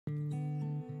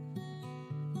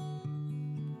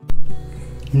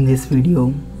In this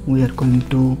video we are going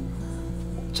to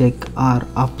check or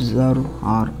observe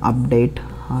or update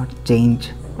or change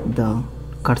the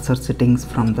cursor settings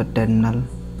from the terminal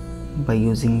by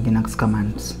using Linux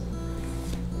commands.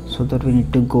 So that we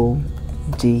need to go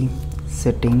G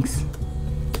settings,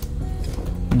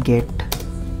 get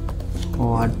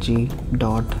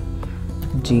org.genome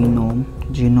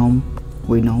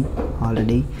we know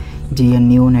already. G, a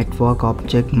new network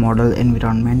object model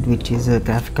environment, which is a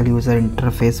graphical user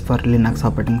interface for Linux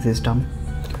operating system.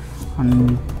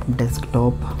 On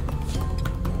desktop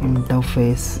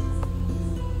interface,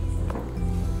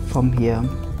 from here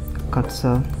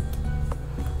cursor,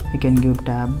 we can give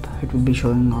tab, it will be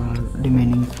showing all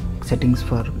remaining settings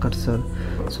for cursor.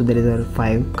 So there is a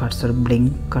 5: cursor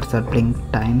blink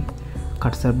time,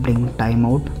 cursor blink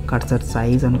timeout, cursor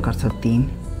size and cursor theme.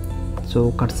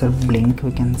 So cursor blink,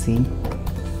 we can see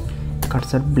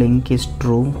cursor blink is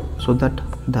true, so that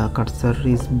the cursor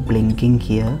is blinking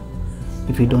here.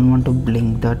 If you don't want to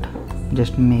blink that,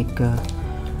 just make a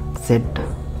set,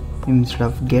 instead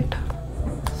of get,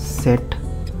 set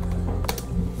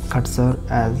cursor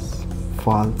as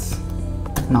false.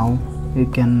 Now you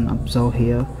can observe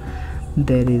here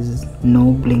there is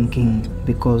no blinking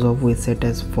because of we set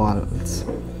as false.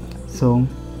 So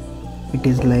it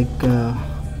is like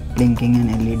blinking an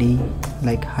LED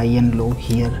like high and low,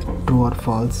 here true or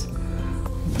false.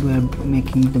 We are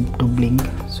making them to blink,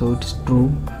 so it's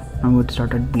true. Now it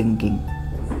started blinking.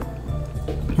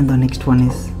 And the next one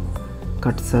is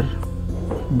cursor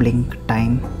blink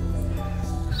time.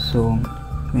 So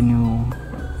when you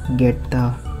get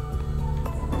the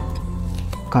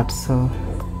cursor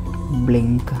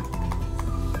blink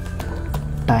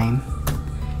time,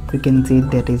 you can see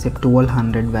there is a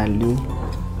 1200 value,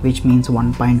 which means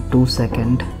 1.2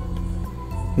 second.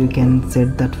 You can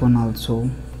set that one also,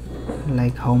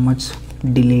 like how much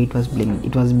delay it was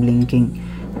blinking,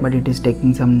 but it is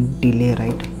taking some delay,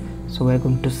 right? So we are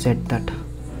going to set that.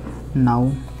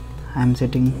 Now I am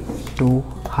setting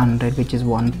 200, which is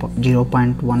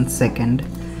 0.1 second.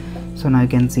 So now you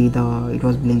can see it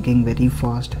was blinking very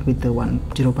fast with the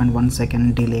 0.1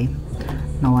 second delay.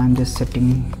 Now I am just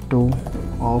setting to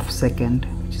off second,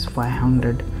 which is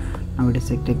 500. Now it is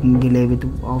taking delay with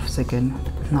off second.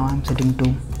 Now I am setting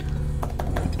to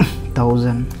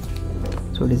 1000,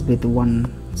 so it is with 1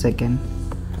 second,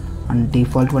 and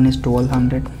default one is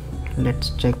 1200.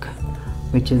 Let's check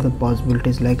which is the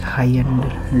possibilities, like high and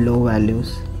low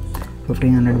values.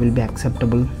 1500 will be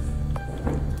acceptable,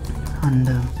 and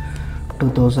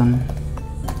 2000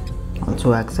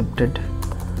 also accepted,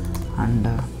 and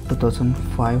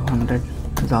 2500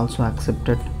 is also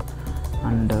accepted,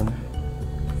 and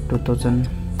 2000,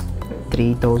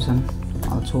 3000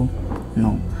 also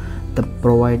no.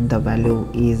 Provide the value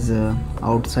is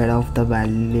outside of the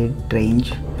valid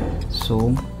range.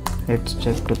 So let's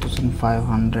check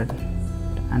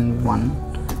 2501.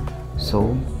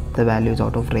 So the value is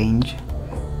out of range,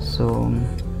 so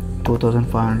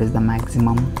 2500 is the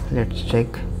maximum. Let's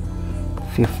check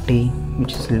 50,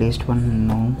 which is the least one,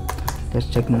 no. Let's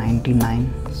check 99.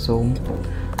 So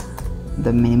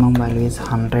the minimum value is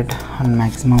 100 and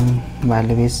maximum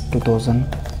value is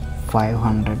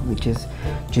 2500, which is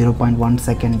 0.1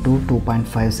 second to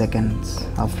 2.5 seconds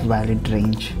of valid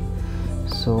range.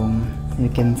 So you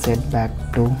can set back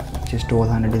to just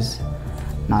 1200 is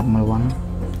normal one.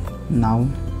 Now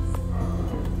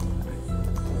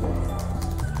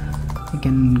you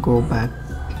can go back.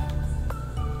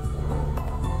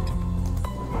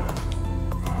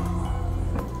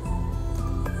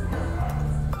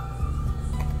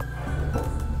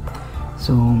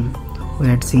 So we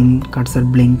had seen cursor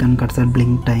blink and cursor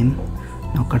blink time.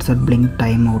 Now cursor blink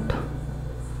timeout.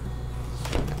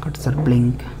 Cursor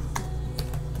blink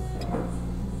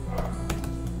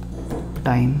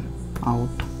time out.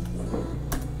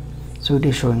 So it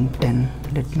is showing 10.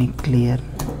 Let me clear.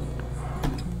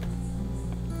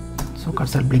 So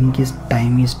cursor blink is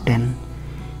time is 10.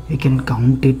 You can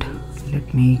count it.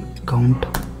 Let me count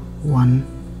 1,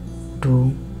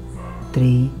 2,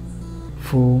 3,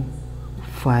 4,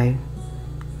 5,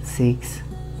 6,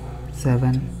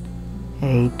 7,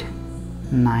 8,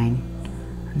 9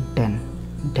 and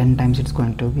 10 times it's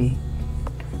going to be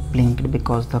blinked,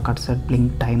 because the cursor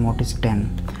blink timeout is 10.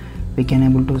 We can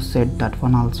able to set that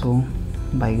one also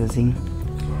by using,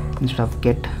 instead of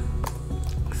get,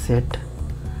 set,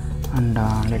 and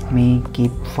let me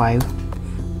keep 5,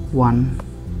 1,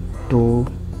 2,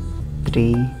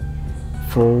 3,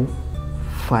 4,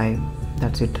 5.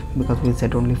 That's it, because we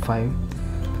set only 5.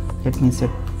 Let me set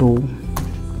 2,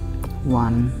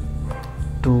 1,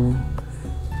 2,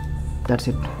 that's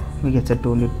it, we get set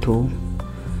only 2.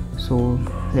 So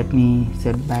let me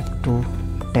set back to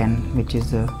 10, which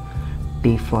is the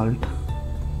default.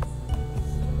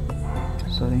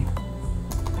 Sorry,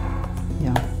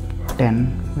 yeah,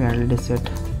 10 we already set,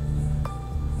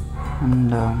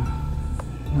 and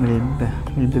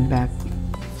we'll be back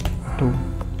to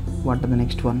what are the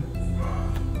next one.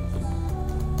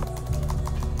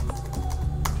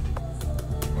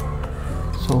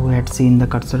 So we had seen the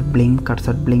cursor blink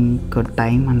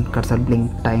time, and cursor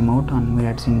blink timeout, and we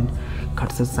had seen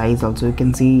cursor size also. You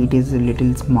can see it is a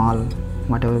little small,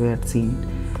 whatever we had seen,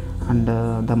 and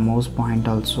the mouse point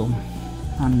also.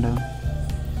 And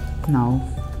now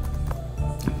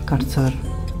cursor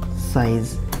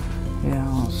size,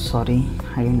 yeah, sorry,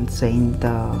 I didn't say in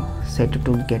the set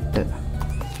to get.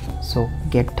 So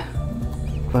get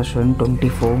was showing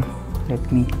 24.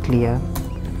 Let me clear.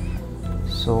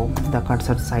 So the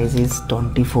cursor size is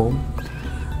 24,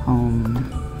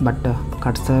 but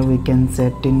cursor we can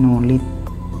set in only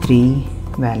 3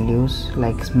 values,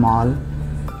 like small,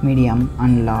 medium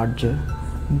and large,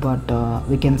 but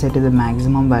we can set the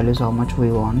maximum values how much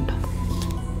we want,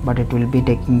 but it will be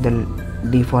taking the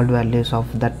default values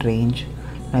of that range.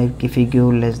 Like if you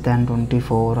give less than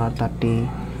 24 or 30,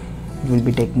 it will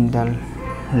be taking the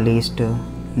least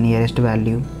nearest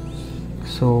value.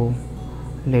 So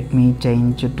let me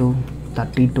change to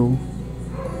 32.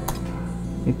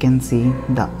 You can see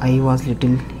the eye was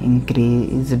little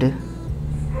increased,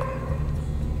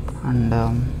 and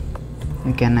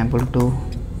you can able to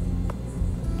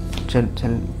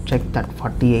check that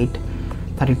 48.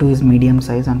 32 is medium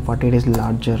size and 48 is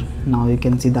larger. Now you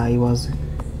can see the eye was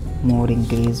more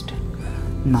increased.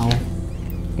 Now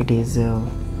it is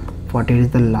 48 is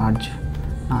the large.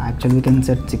 Now actually we can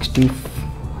set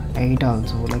 68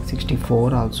 also, like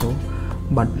 64 also,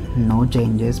 but no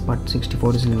changes. But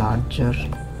 64 is larger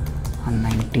and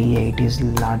 98 is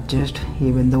largest,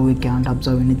 even though we can't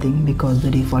observe anything because the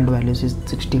default values is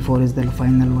 64 is the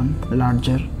final one,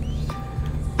 larger.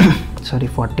 Sorry,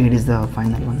 48 is the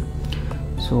final one.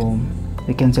 So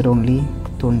we can set only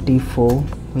 24,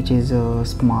 which is a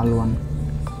small one.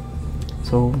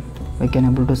 So we can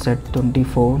able to set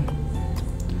 24.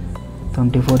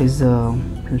 24 is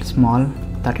small,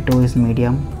 32 is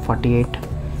medium, 48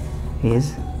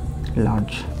 is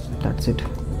large. That's it.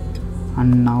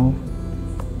 And now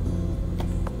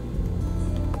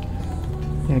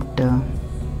let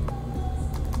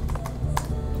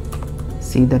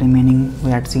see the remaining.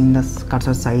 We had seen the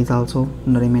cursor size also.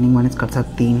 The remaining one is cursor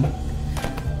theme.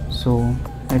 So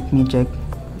let me check.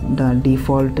 The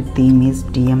default theme is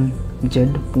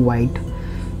DMZ white.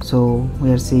 So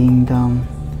we are seeing the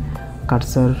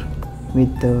cursor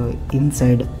with the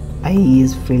inside eye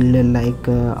is filled, like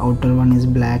outer one is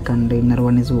black and the inner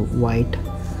one is white.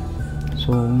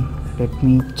 So let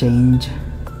me change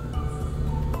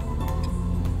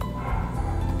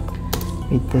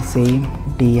with the same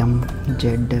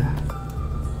DMZ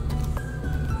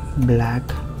black.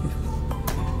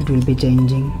 It will be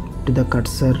changing to the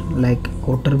cursor, like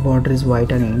outer border is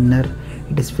white and inner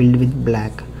it is filled with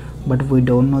black, but we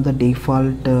don't know the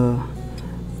default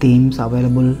themes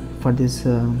available for this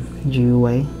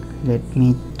GUI. Let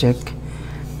me check.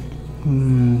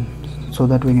 So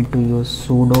that we need to use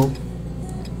sudo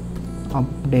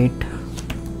update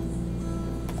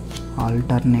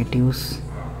alternatives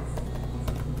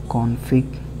config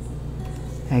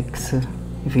x.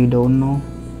 If you don't know,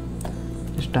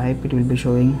 just type, it will be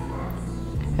showing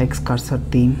X cursor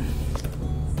theme.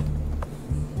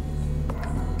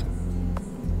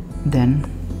 Then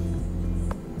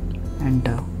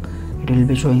enter. It will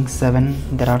be showing 7.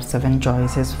 There are 7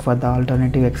 choices for the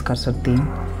alternative X cursor theme,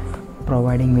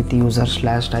 providing with user /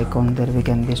 icon. There we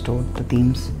can be stored the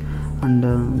themes,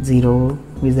 and 0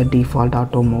 is the default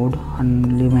auto mode,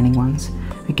 and remaining ones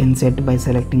we can set by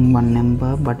selecting one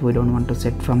number, but we don't want to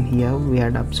set from here. We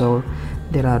had observed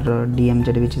there are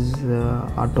DMZ, which is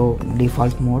auto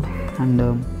default mode, and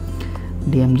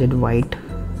DMZ white,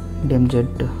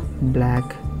 DMZ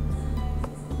black,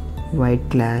 white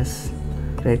class,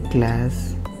 red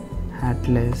class,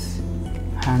 hatless,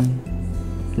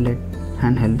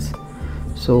 handhelds.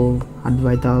 So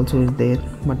Advaita also is there,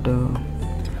 but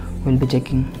we'll be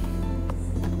checking.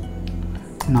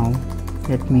 Now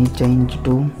let me change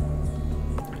to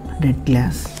red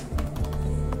class.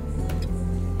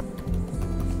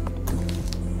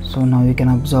 So now you can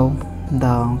observe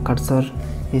the cursor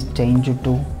is changed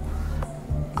to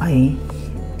eye,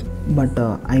 but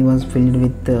eye was filled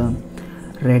with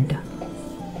red,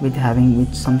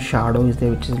 with some shadow is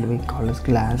there, which is we call as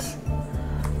glass.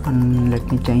 And let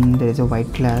me change, there is a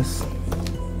white glass.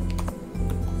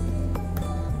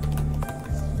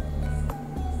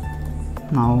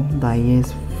 Now the eye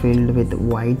is filled with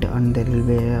white and there will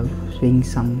be being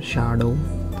some shadow,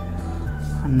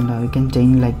 and we can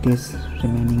change like this,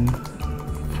 remaining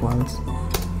false.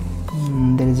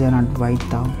 There is a not white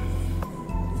now,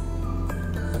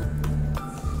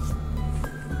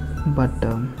 but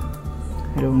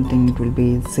I don't think it will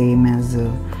be same as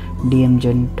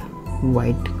DMZ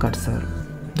white cursor.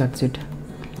 That's it.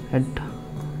 At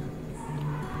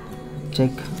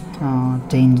check,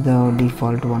 change the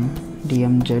default one,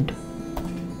 DMZ.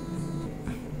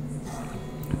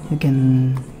 You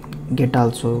can get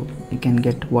also, you can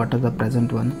get what are the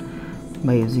present one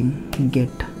by using get.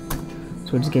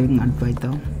 So it's giving advice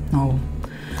now. Now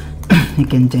you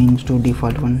can change to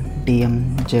default one,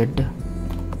 DMZ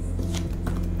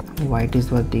white is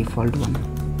the default one.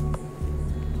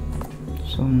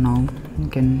 So now you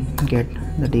can get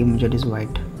the DMZ is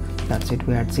white. That's it.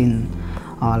 We had seen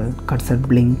all cursor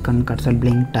blink and cursor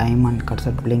blink time and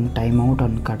cursor blink timeout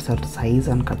and cursor size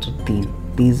and cursor theme.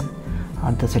 These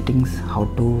are the settings how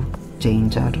to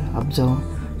change or observe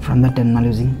from the terminal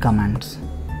using commands.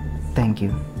 Thank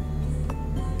you.